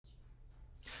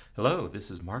Hello, this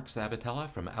is Mark Sabatella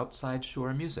from Outside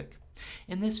Shore Music.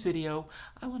 In this video,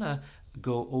 I want to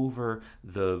go over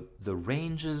the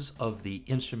ranges of the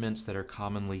instruments that are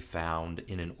commonly found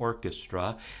in an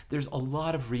orchestra. There's a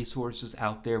lot of resources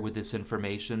out there with this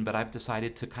information, but I've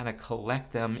decided to kind of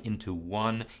collect them into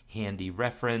one handy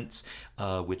reference,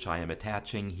 which I am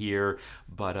attaching here,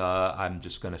 but I'm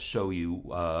just going to show you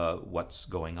what's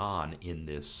going on in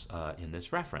this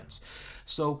reference.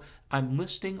 So I'm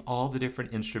listing all the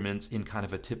different instruments in kind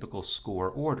of a typical score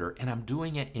order, and I'm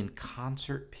doing it in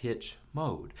concert pitch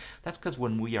mode. That's because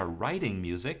when we are writing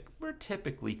music, we're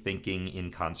typically thinking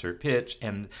in concert pitch,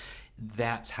 and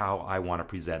that's how I want to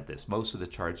present this. Most of the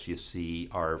charts you see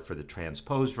are for the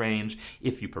transposed range.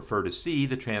 If you prefer to see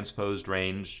the transposed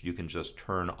range, you can just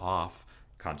turn off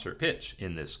concert pitch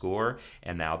in this score,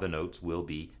 and now the notes will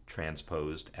be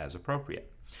transposed as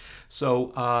appropriate.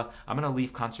 So I'm going to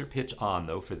leave concert pitch on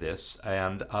though for this,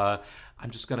 and I'm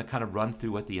just going to kind of run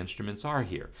through what the instruments are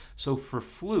here. So for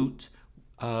flute,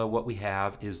 what we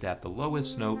have is that the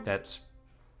lowest note that's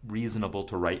reasonable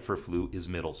to write for flute is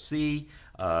middle C,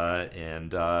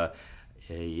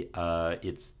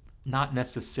 it's not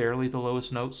necessarily the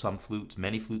lowest note.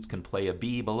 Many flutes can play a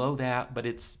B below that, but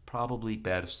it's probably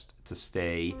best to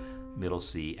stay middle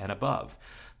C and above.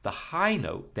 The high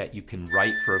note that you can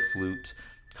write for a flute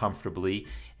comfortably,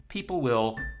 people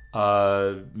will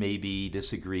maybe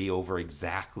disagree over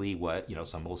exactly what,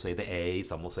 some will say the A,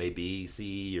 some will say B,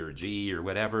 C, or G, or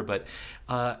whatever, but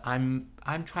I'm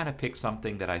trying to pick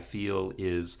something that I feel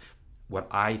is what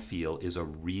I feel is a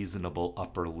reasonable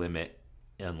upper limit,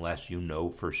 unless you know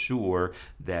for sure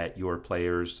that your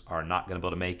players are not going to be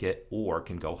able to make it or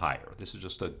can go higher. This is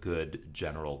just a good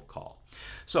general call.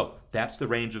 So that's the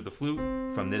range of the flute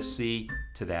from this C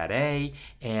to that A,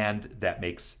 and that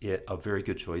makes it a very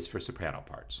good choice for soprano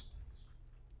parts.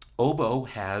 Oboe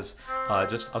has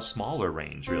just a smaller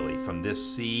range, really, from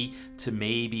this C to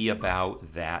maybe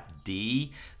about that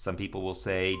D. Some people will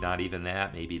say not even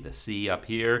that, maybe the C up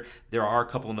here. There are a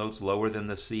couple notes lower than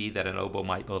the C that an oboe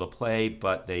might be able to play,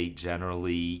 but they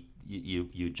generally,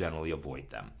 you generally avoid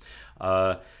them.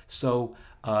 So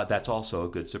that's also a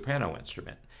good soprano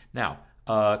instrument. Now,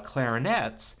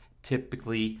 clarinets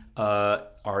typically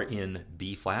are in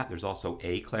B flat. There's also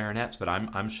A clarinets, but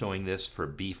I'm showing this for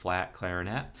B flat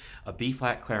clarinet. A B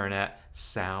flat clarinet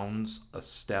sounds a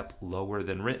step lower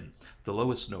than written. The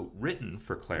lowest note written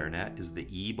for clarinet is the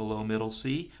E below middle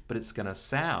C, but it's going to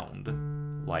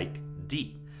sound like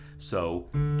D. So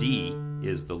D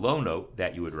is the low note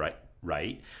that you would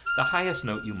write. The highest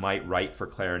note you might write for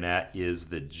clarinet is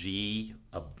the G,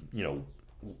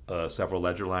 several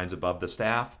ledger lines above the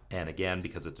staff, and again,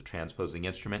 because it's a transposing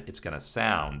instrument, it's going to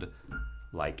sound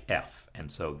like F, and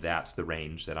so that's the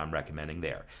range that I'm recommending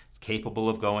there. It's capable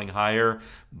of going higher,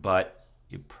 but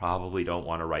you probably don't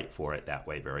want to write for it that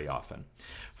way very often.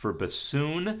 For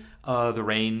bassoon, the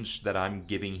range that I'm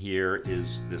giving here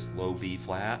is this low B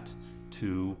flat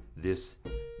to this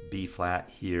B flat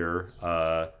here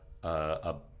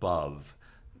above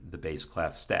the bass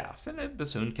clef staff. And a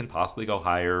bassoon can possibly go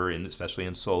higher, especially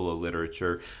in solo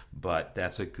literature, but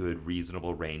that's a good,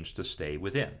 reasonable range to stay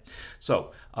within.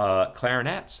 So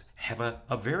clarinets have a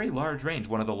very large range,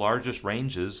 one of the largest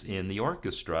ranges in the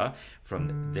orchestra,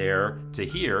 from there to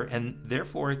here, and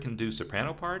therefore it can do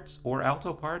soprano parts or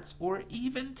alto parts or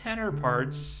even tenor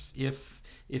parts if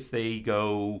they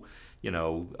go,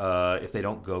 if they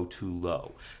don't go too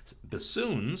low.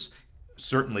 Bassoons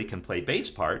certainly can play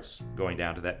bass parts going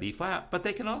down to that B flat, but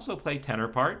they can also play tenor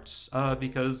parts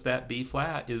because that B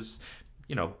flat is,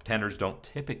 tenors don't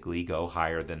typically go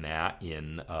higher than that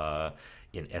in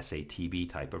SATB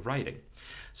type of writing.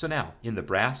 So now in the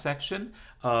brass section,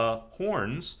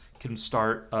 horns can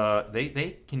start,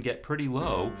 they can get pretty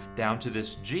low down to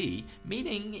this G,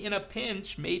 meaning in a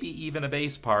pinch, maybe even a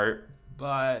bass part,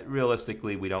 but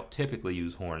realistically we don't typically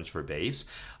use horns for bass.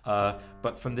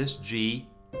 But from this G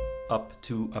up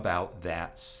to about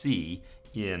that C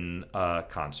in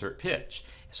concert pitch.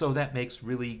 So that makes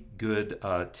really good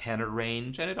tenor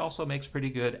range, and it also makes pretty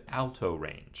good alto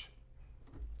range.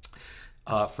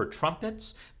 For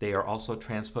trumpets, they are also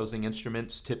transposing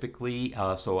instruments typically,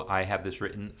 so I have this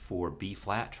written for B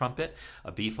flat trumpet.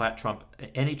 A B flat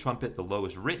trumpet, any trumpet, the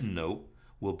lowest written note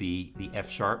will be the F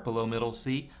sharp below middle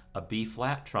C. A B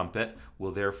flat trumpet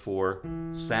will therefore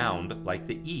sound like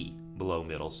the E below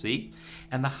middle C.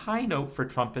 And the high note for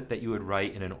trumpet that you would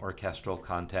write in an orchestral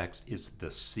context is the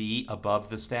C above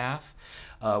the staff,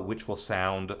 which will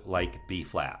sound like B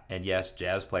flat. And yes,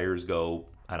 jazz players go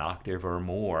an octave or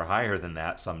more higher than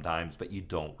that sometimes, but you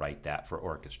don't write that for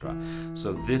orchestra.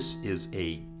 So this is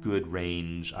a good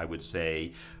range, I would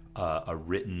say,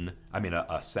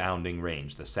 a sounding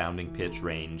range, the sounding pitch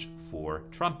range for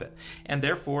trumpet. And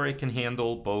therefore it can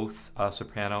handle both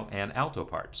soprano and alto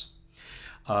parts.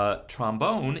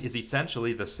 Trombone is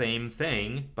essentially the same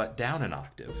thing, but down an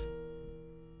octave,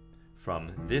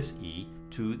 from this E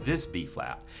to this B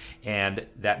flat. And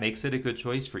that makes it a good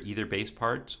choice for either bass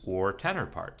parts or tenor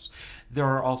parts. There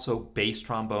are also bass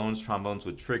trombones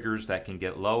with triggers that can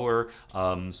get lower.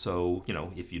 So,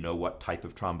 if you know what type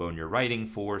of trombone you're writing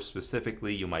for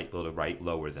specifically, you might be able to write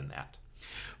lower than that.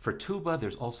 For tuba,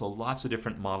 there's also lots of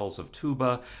different models of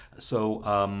tuba.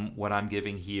 So what I'm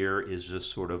giving here is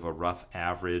just sort of a rough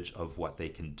average of what they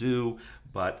can do.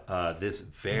 But this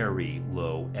very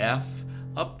low F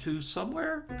up to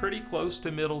somewhere pretty close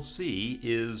to middle C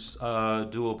is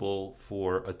doable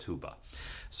for a tuba.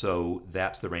 So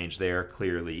that's the range there.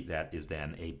 Clearly, that is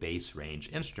then a bass range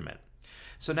instrument.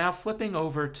 So now flipping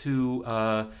over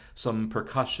to some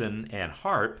percussion and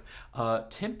harp,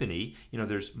 timpani,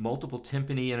 there's multiple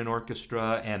timpani in an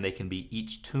orchestra and they can be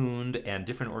each tuned, and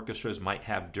different orchestras might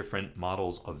have different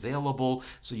models available,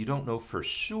 so you don't know for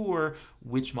sure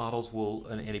which models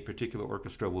any particular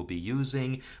orchestra will be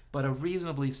using, but a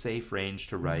reasonably safe range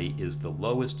to write is the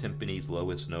lowest timpani's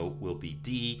lowest note will be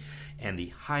D, and the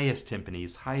highest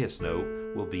timpani's highest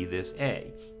note will be this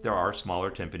A. There are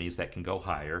smaller timpanis that can go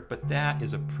higher, but that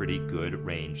is a pretty good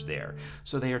range there.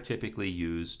 So they are typically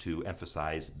used to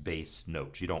emphasize bass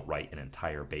notes. You don't write an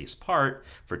entire bass part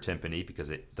for timpani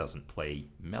because it doesn't play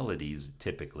melodies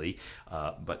typically,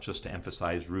 but just to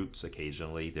emphasize roots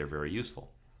occasionally, they're very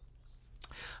useful.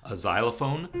 A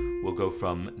xylophone will go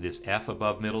from this F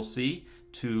above middle C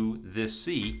to this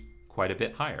C quite a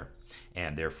bit higher,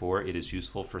 and therefore it is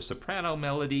useful for soprano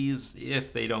melodies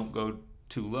if they don't go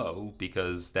too low,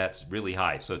 because that's really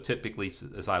high. So typically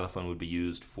a xylophone would be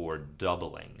used for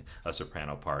doubling a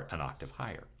soprano part an octave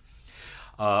higher.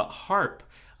 Harp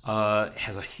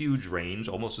has a huge range,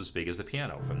 almost as big as the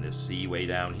piano, from this C way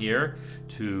down here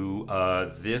to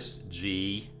this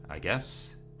G, I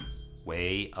guess,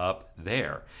 way up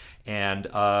there. And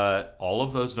all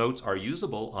of those notes are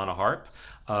usable on a harp.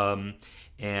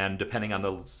 And depending on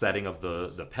the setting of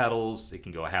the pedals, it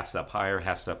can go a half step higher,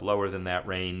 half step lower than that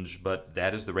range, but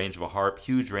that is the range of a harp.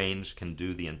 Huge range, can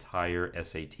do the entire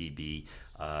SATB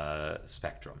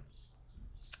spectrum.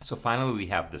 So finally we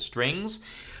have the strings.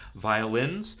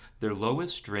 Violins, their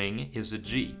lowest string is a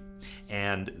G,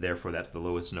 and therefore that's the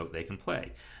lowest note they can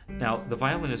play. Now the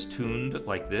violin is tuned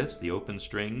like this, the open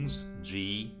strings,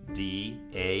 G, D,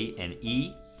 A, and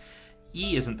E.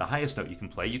 E isn't the highest note you can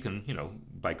play. You can,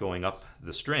 by going up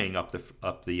the string, up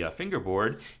the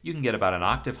fingerboard, you can get about an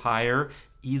octave higher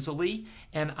easily,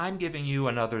 and I'm giving you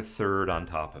another third on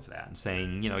top of that and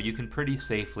saying, you can pretty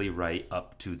safely write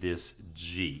up to this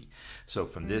G. So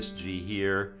from this G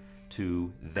here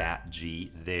to that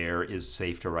G there is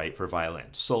safe to write for violin.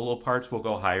 Solo parts will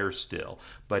go higher still,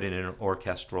 but in an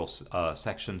orchestral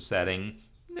section setting,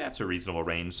 that's a reasonable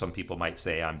range. Some people might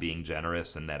say I'm being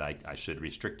generous and that I should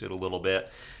restrict it a little bit.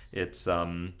 It's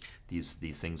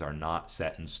these things are not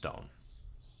set in stone.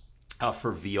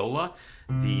 For viola,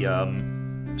 the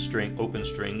open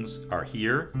strings are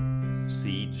here,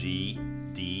 C, G,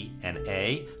 D, and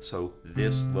A. So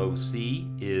this low C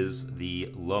is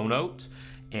the low note,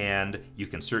 and you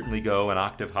can certainly go an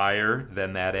octave higher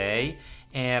than that A,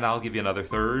 and I'll give you another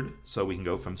third so we can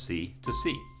go from C to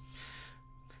C.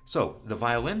 So the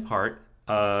violin part,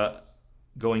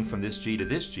 going from this G to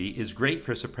this G, is great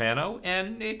for soprano,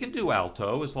 and it can do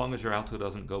alto as long as your alto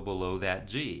doesn't go below that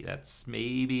G. That's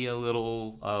maybe a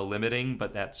little limiting,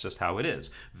 but that's just how it is.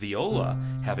 Viola,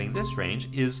 having this range,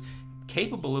 is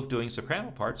capable of doing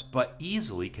soprano parts, but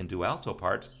easily can do alto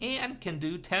parts and can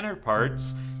do tenor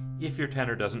parts if your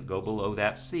tenor doesn't go below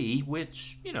that C,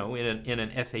 which, in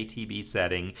an SATB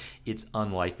setting, it's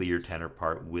unlikely your tenor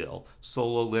part will.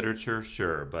 Solo literature,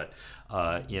 sure, but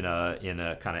in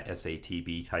a kind of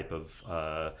SATB type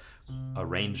of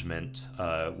arrangement,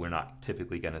 we're not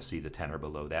typically going to see the tenor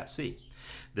below that C.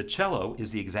 The cello is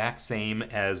the exact same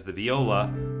as the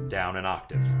viola, down an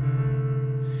octave.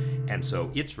 And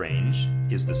so its range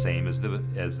is the same as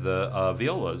the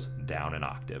viola's, down an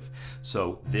octave.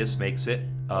 So this makes it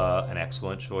an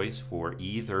excellent choice for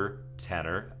either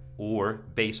tenor or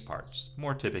bass parts.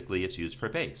 More typically, it's used for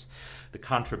bass. The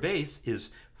contrabass is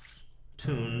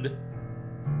tuned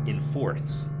in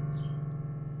fourths,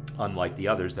 unlike the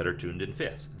others that are tuned in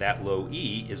fifths. That low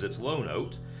E is its low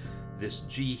note. This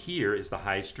G here is the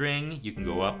high string. You can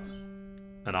go up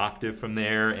an octave from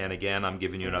there, and again I'm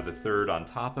giving you another third on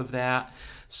top of that.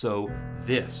 So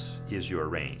this is your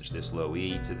range, this low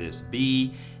E to this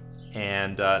B,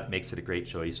 and makes it a great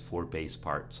choice for bass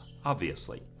parts,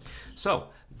 obviously. So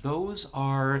those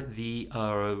are the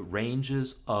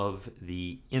ranges of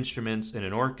the instruments in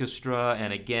an orchestra.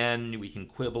 And again, we can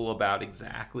quibble about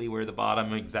exactly where the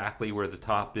bottom, exactly where the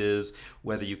top is,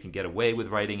 whether you can get away with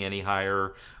writing any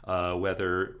higher,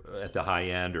 whether at the high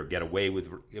end, or get away with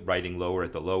writing lower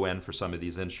at the low end for some of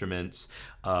these instruments.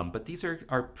 But these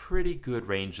are pretty good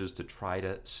ranges to try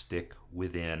to stick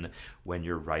within when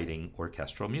you're writing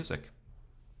orchestral music.